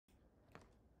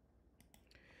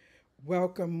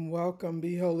Welcome, welcome,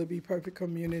 Be Holy, Be Perfect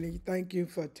community. Thank you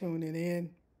for tuning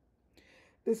in.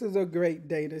 This is a great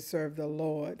day to serve the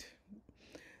Lord.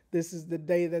 This is the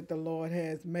day that the Lord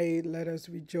has made. Let us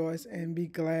rejoice and be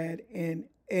glad in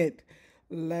it.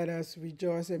 Let us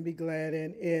rejoice and be glad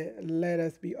in it. Let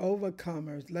us be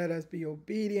overcomers. Let us be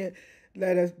obedient.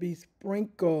 Let us be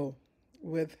sprinkled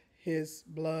with his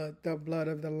blood, the blood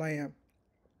of the Lamb.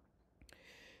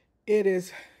 It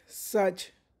is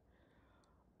such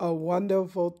a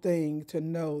wonderful thing to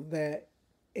know that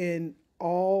in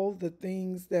all the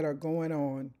things that are going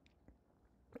on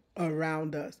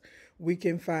around us, we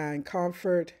can find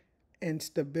comfort and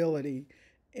stability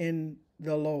in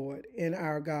the Lord, in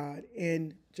our God,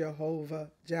 in Jehovah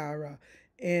Jireh,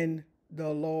 in the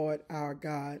Lord our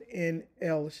God, in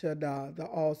El Shaddai, the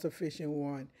all sufficient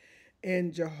one,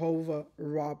 in Jehovah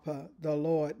Rapha, the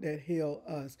Lord that heal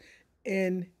us,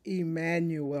 in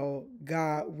Emmanuel,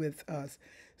 God with us.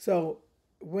 So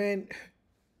when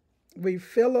we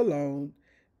feel alone,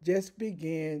 just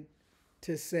begin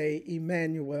to say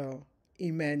Emmanuel,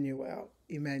 Emmanuel,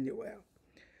 Emmanuel.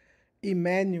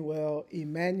 Emmanuel,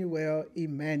 Emmanuel,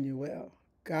 Emmanuel.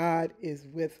 God is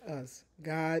with us.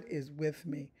 God is with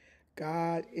me.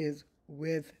 God is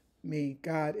with me.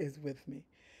 God is with me.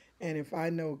 And if I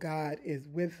know God is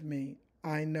with me,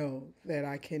 I know that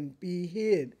I can be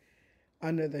hid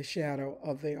under the shadow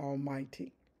of the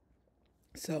Almighty.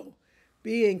 So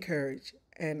be encouraged.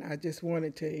 And I just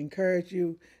wanted to encourage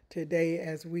you today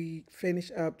as we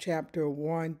finish up chapter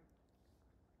 1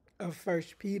 of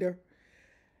First Peter.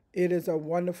 It is a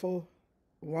wonderful,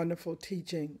 wonderful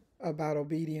teaching about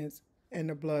obedience and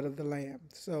the blood of the Lamb.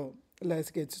 So let's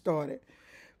get started.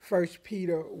 First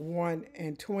Peter 1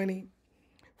 and 20.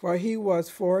 For he was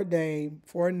foreordained,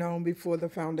 foreknown before the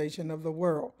foundation of the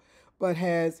world, but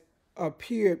has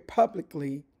appeared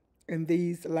publicly in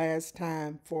these last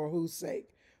times for whose sake?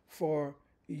 For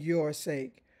your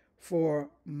sake, for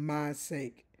my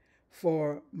sake,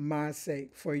 for my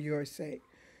sake, for your sake.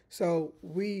 So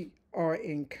we are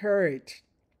encouraged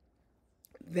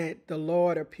that the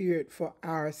Lord appeared for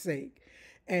our sake.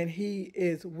 And he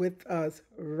is with us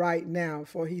right now.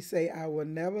 For he say, I will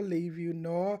never leave you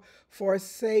nor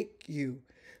forsake you.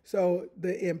 So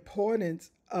the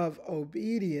importance of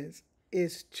obedience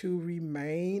is to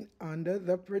remain under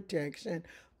the protection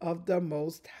of the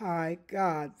Most High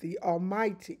God, the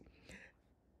Almighty.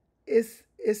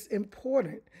 It's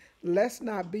important. Let's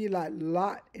not be like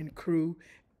Lot and crew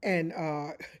and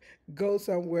go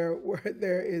somewhere where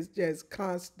there is just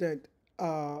constant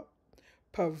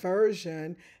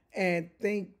perversion and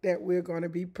think that we're going to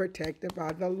be protected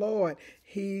by the Lord.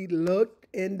 He looked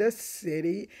in the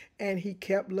city and he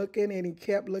kept looking and he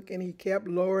kept looking. He kept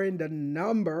lowering the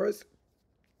numbers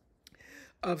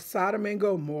of Sodom and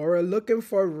Gomorrah, looking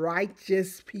for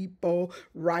righteous people,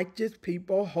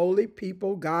 holy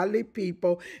people, godly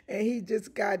people. And he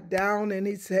just got down and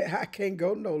he said, I can't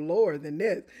go no lower than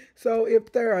this. So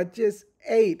if there are just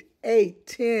 8,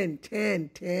 10, 10,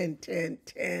 10, 10,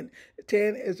 10,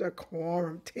 10 is a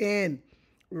quorum, 10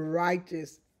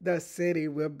 righteous, the city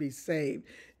will be saved.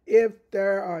 If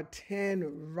there are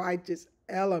 10 righteous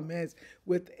elements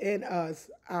within us,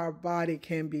 our body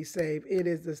can be saved. It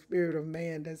is the spirit of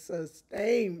man that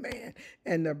sustains man,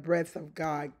 and the breath of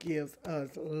God gives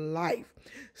us life.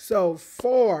 So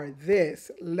for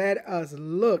this, let us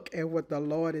look at what the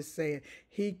Lord is saying.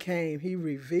 He came, he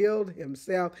revealed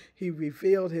himself, he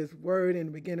revealed his word. In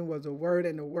the beginning was a word,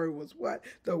 and the word was what?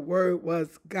 The word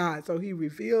was God. So he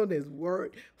revealed his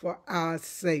word for our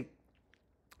sake.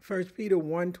 1 Peter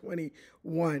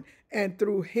 1:21, and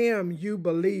through him you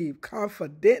believe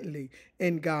confidently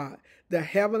in God, the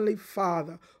heavenly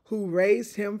Father, who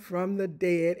raised him from the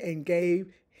dead and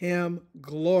gave him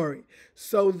glory,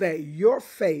 so that your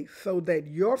faith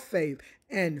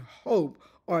and hope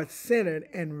are centered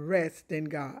and rest in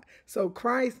God. So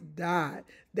Christ died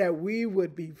that we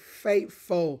would be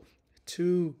faithful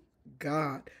to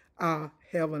God, our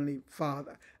heavenly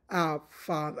Father, our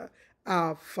Father,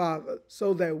 our Father,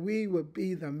 so that we would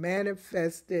be the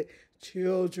manifested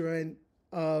children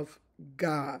of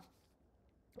God.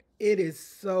 It is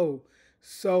so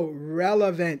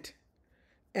relevant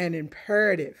and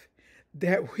imperative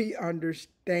that we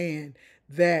understand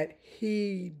that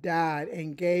he died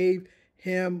and gave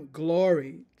him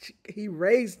glory. He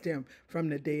raised him from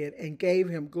the dead and gave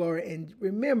him glory. And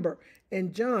remember,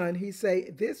 in John, he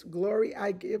say, this glory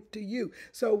I give to you.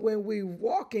 So when we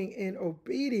walking in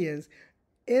obedience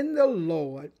in the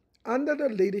Lord, under the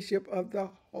leadership of the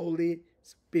Holy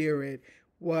Spirit,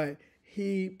 what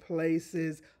he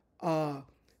places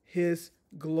his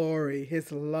glory,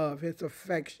 his love, his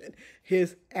affection,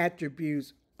 his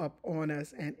attributes upon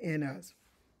us and in us.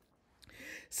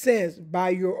 Since by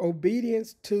your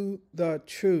obedience to the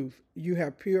truth, you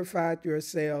have purified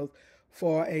yourselves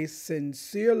for a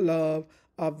sincere love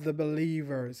of the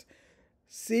believers.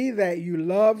 See that you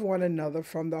love one another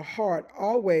from the heart,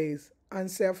 always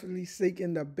unselfishly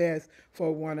seeking the best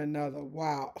for one another.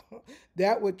 Wow,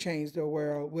 that would change the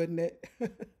world, wouldn't it?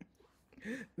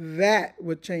 That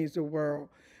would change the world.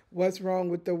 What's wrong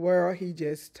with the world? He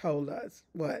just told us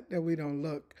what? That we don't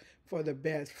look for the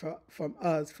best from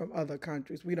us, from other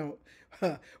countries. We don't,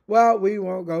 well, we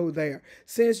won't go there.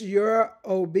 Since your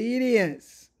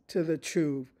obedience to the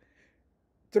truth,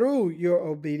 through your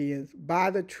obedience by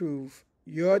the truth,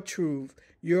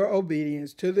 your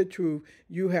obedience to the truth,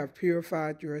 you have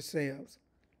purified yourselves.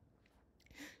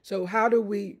 So, how do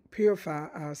we purify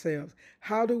ourselves?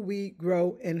 How do we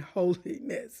grow in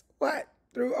holiness? What?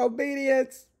 Through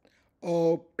obedience.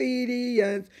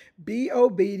 Obedience. Be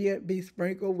obedient, be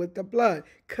sprinkled with the blood.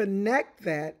 Connect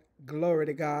that, glory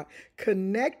to God.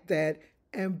 Connect that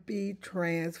and be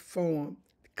transformed.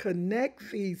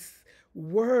 Connect these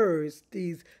words,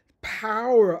 these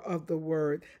power of the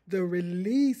word, the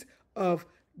release of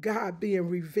God being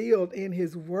revealed in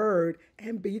his word,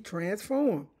 and be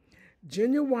transformed.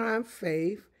 Genuine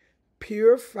faith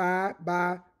purified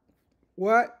by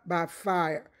what? By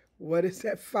fire. What is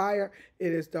that fire?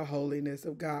 It is the holiness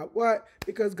of God. What?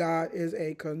 Because God is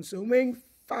a consuming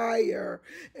fire.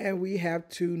 And we have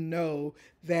to know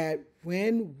that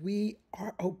when we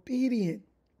are obedient,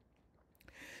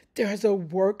 there's a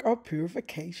work of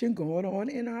purification going on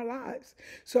in our lives.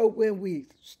 So when we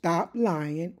stop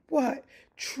lying, what?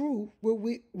 Truth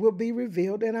will be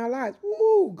revealed in our lives.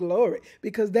 Ooh, glory.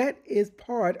 Because that is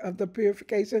part of the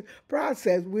purification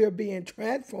process. We are being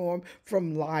transformed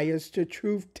from liars to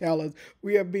truth tellers.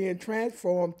 We are being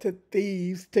transformed to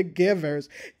thieves to givers.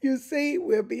 You see,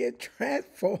 we're being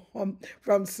transformed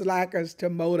from slackers to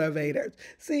motivators.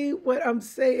 See what I'm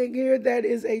saying here? That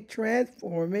is a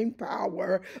transforming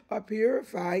power, a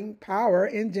purifying power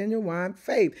in genuine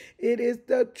faith. It is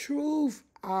the truth,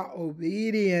 our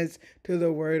obedience to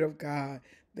the word of God,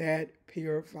 that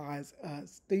purifies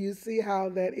us. Do you see how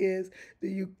that is?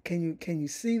 Can you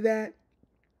see that?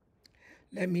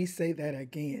 Let me say that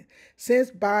again.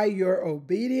 Since by your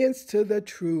obedience to the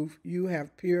truth you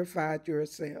have purified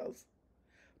yourselves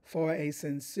for a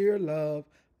sincere love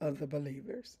of the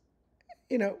believers.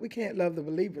 You know, we can't love the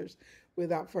believers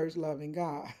without first loving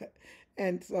God.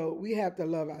 And so we have to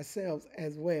love ourselves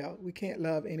as well. We can't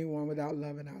love anyone without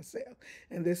loving ourselves.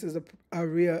 And this is a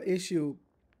real issue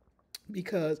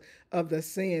because of the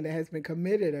sin that has been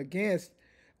committed against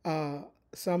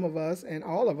some of us and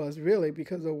all of us, really,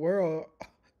 because the world,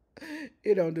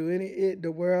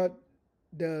 the world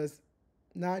does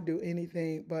not do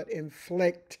anything but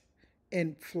inflict,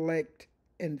 inflict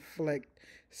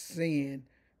sin,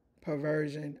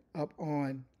 perversion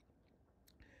upon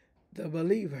the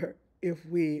believer if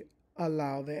we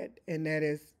allow that. And that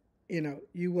is,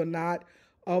 you will not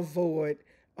avoid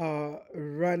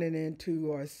running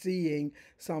into or seeing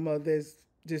some of this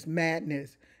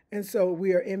madness. And so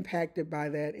we are impacted by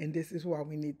that. And this is why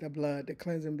we need the blood, the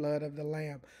cleansing blood of the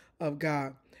Lamb of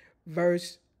God.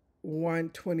 Verse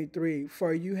 123,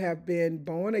 for you have been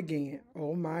born again.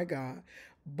 Oh my God.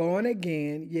 Born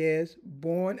again, yes,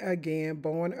 born again,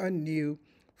 born anew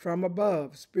from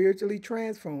above, spiritually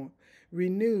transformed,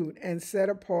 renewed, and set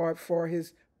apart for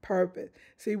his purpose.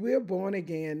 See, we're born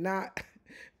again not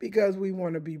because we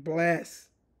want to be blessed.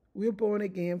 We're born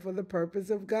again for the purpose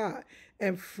of God.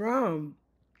 And from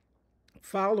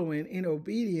following in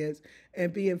obedience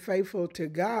and being faithful to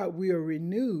God, we are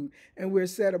renewed and we're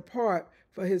set apart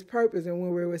for his purpose. And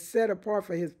when we're set apart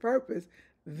for his purpose,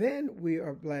 then we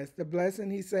are blessed. The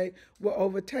blessing, he say, will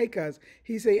overtake us.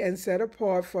 He say, and set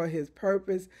apart for his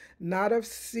purpose, not of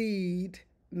seed,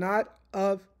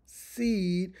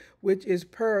 which is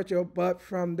perishable, but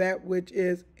from that which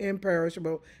is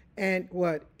imperishable and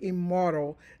what?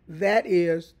 Immortal. That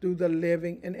is through the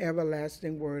living and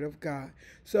everlasting word of God.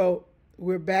 So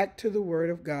we're back to the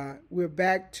word of God. We're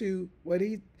back to what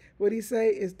he say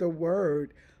is the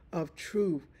word of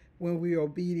truth when we are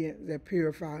obedient that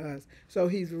purify us. So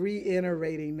he's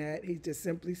reiterating that. He's just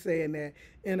simply saying that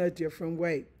in a different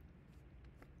way.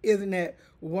 Isn't that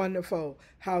wonderful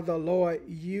how the Lord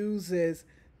uses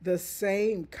the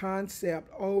same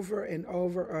concept over and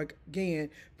over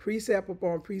again, precept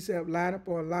upon precept, line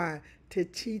upon line, to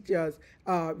teach us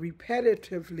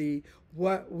repetitively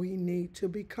what we need to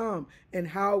become and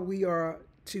how we are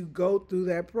to go through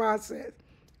that process.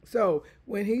 So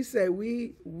when he said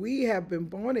we have been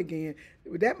born again,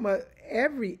 that must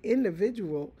every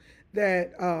individual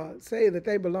that say that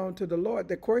they belong to the Lord,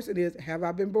 the question is, have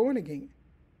I been born again?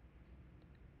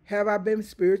 Have I been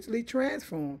spiritually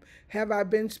transformed? Have I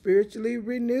been spiritually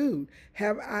renewed?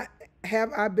 Have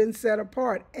I been set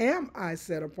apart? Am I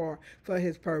set apart for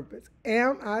his purpose?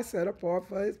 Am I set apart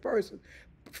for his person?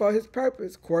 For his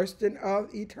purpose? Question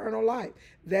of eternal life.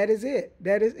 That is it.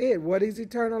 That is it. What is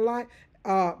eternal life?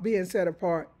 Being set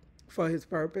apart for his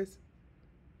purpose,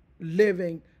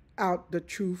 living out the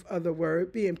truth of the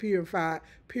word, being purified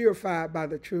by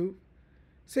the truth.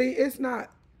 See, it's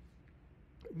not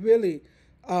really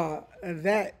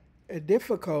that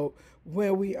difficult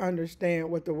when we understand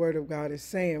what the Word of God is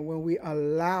saying, when we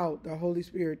allow the Holy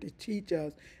Spirit to teach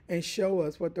us and show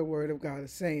us what the Word of God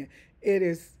is saying.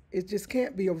 It just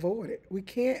can't be avoided. We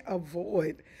can't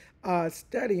avoid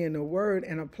studying the Word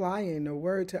and applying the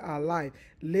Word to our life,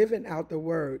 living out the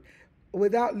Word.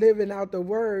 Without living out the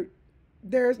Word,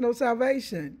 there is no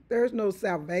salvation. There is no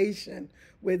salvation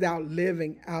without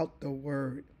living out the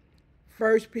Word.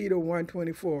 1 Peter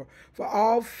 1:24. For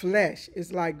all flesh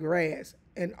is like grass,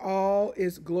 and all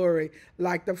its glory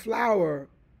like the flower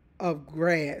of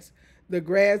grass. The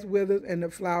grass withers and the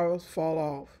flowers fall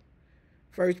off.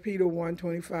 1 Peter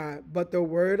 1:25. But the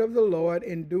word of the Lord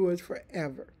endures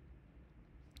forever.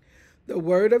 The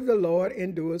word of the Lord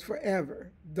endures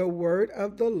forever. The word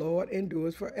of the Lord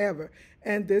endures forever.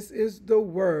 And this is the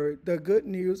word, the good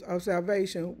news of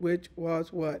salvation, which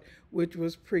was what? Which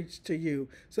was preached to you.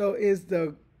 So is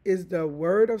the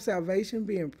word of salvation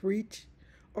being preached?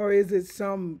 Or is it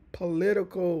some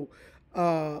political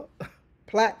uh,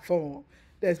 platform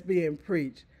that's being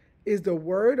preached? Is the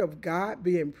word of God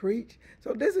being preached?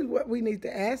 So this is what we need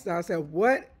to ask ourselves.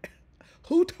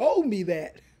 Who told me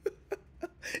that?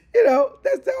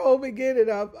 That's the whole beginning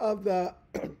of the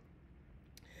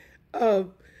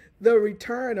of the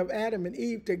return of Adam and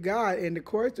Eve to God. And the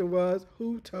question was,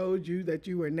 who told you that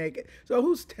you were naked? So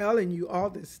who's telling you all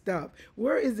this stuff?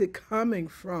 Where is it coming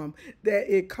from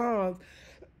that it comes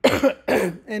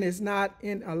and it's not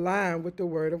in a line with the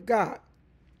word of God?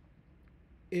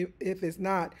 If it's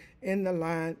not in the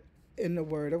line in the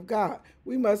word of God,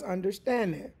 we must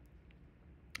understand that.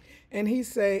 And he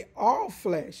say, all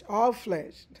flesh, my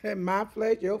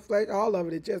flesh, your flesh, all of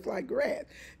it is just like grass.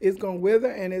 It's going to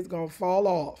wither and it's going to fall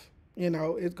off.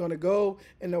 It's going to go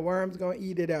and the worm's going to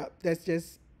eat it up. That's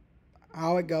just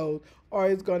how it goes. Or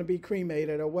it's going to be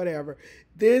cremated or whatever.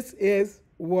 This is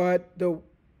what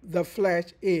the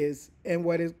flesh is, and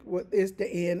what is the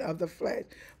end of the flesh.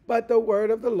 But the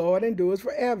word of the Lord endures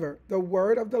forever. The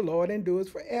word of the Lord endures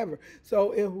forever.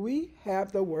 So if we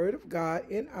have the word of God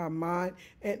in our mind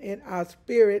and in our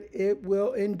spirit, it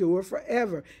will endure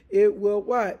forever. It will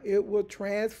what? It will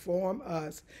transform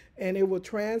us. And it will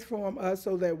transform us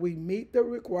so that we meet the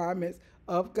requirements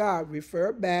of God.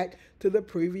 Refer back to the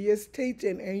previous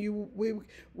teaching and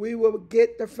we will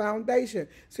get the foundation.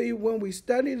 See, when we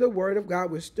study the word of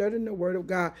God, we're studying the word of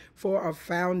God for a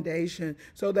foundation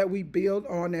so that we build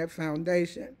on that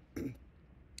foundation.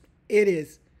 It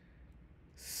is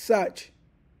such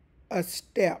a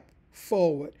step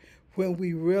forward when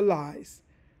we realize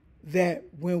that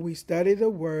when we study the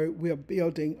word, we're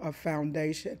building a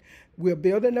foundation. We're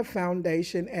building a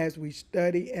foundation as we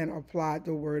study and apply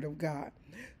the word of God.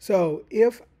 So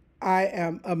if I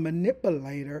am a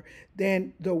manipulator,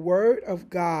 then the word of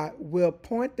God will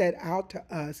point that out to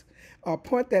us, or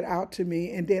point that out to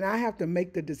me, and then I have to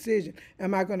make the decision.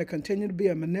 Am I going to continue to be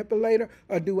a manipulator,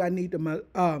 or do I need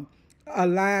to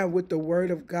align with the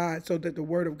word of God so that the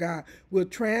word of God will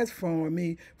transform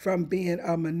me from being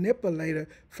a manipulator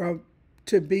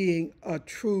to being a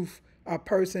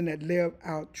person that live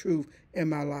out truth in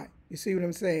my life? You see what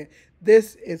I'm saying?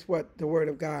 This is what the word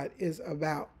of God is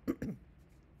about.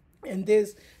 And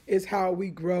this is how we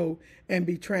grow and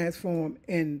be transformed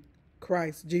in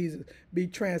Christ Jesus, be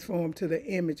transformed to the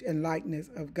image and likeness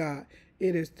of God.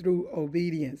 It is through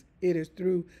obedience. It is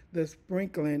through the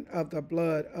sprinkling of the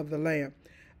blood of the Lamb.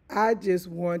 I just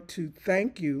want to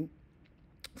thank you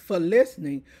for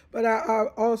listening, but I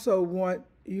also want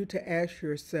you to ask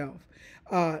yourself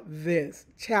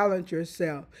challenge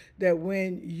yourself, that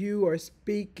when you are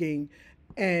speaking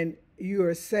and you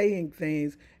are saying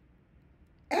things,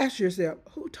 ask yourself,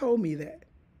 who told me that?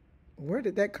 Where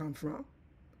did that come from?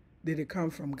 Did it come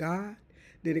from God?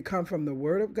 Did it come from the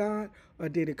word of God? Or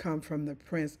did it come from the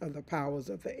prince of the powers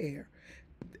of the air?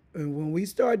 And when we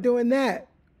start doing that,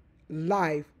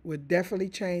 life would definitely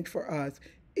change for us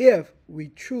if we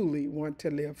truly want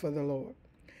to live for the Lord.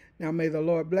 Now may the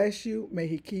Lord bless you. May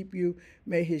he keep you.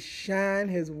 May he shine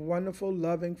his wonderful,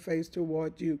 loving face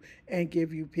toward you and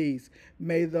give you peace.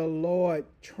 May the Lord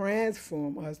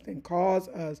transform us and cause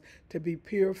us to be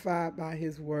purified by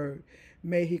his word.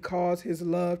 May he cause his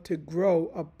love to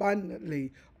grow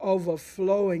abundantly,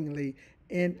 overflowingly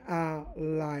in our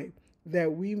life,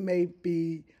 that we may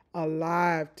be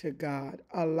alive to God,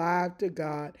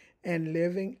 and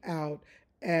living out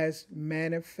as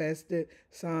manifested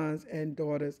sons and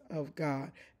daughters of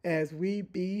God, as we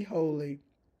be holy,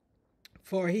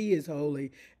 for he is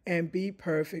holy, and be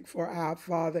perfect, for our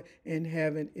Father in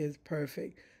heaven is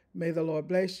perfect. May the Lord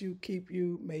bless you, keep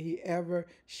you. May he ever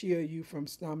shield you from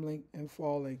stumbling and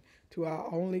falling. To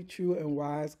our only true and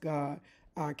wise God,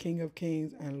 our King of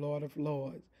kings and Lord of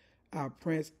lords, our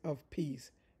Prince of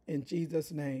peace. In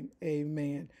Jesus' name,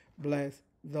 amen. Bless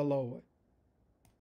the Lord.